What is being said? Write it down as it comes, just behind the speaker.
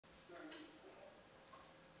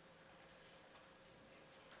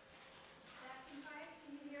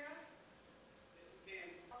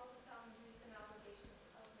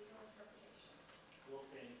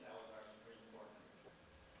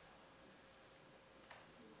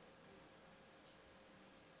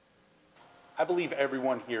I believe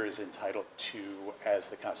everyone here is entitled to, as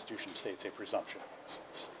the Constitution states, a presumption of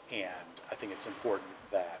innocence. And I think it's important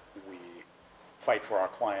that we fight for our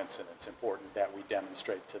clients, and it's important that we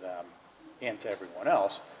demonstrate to them and to everyone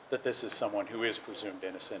else that this is someone who is presumed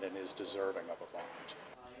innocent and is deserving of a bond.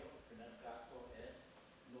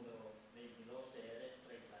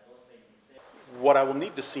 What I will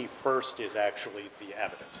need to see first is actually the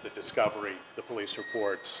evidence, the discovery, the police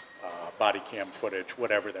reports, body cam footage,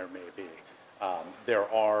 whatever there may be. There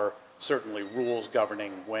are certainly rules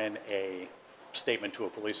governing when a statement to a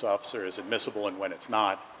police officer is admissible and when it's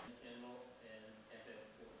not.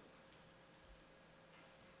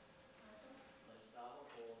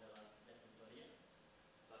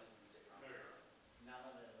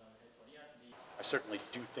 I certainly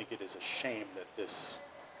do think it is a shame that this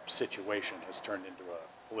situation has turned into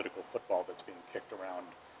a political football that's being kicked around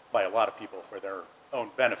by a lot of people for their own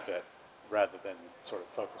benefit, rather than sort of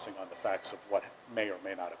focusing on the facts of what may or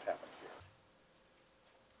may not have happened here.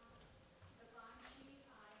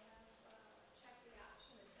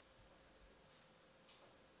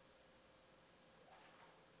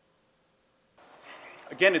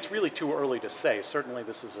 Again, it's really too early to say. Certainly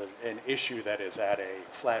this is an issue that is at a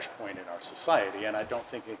flashpoint in our society, and I don't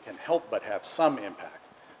think it can help but have some impact.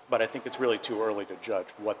 But I think it's really too early to judge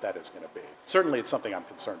what that is going to be. Certainly it's something I'm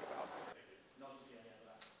concerned about.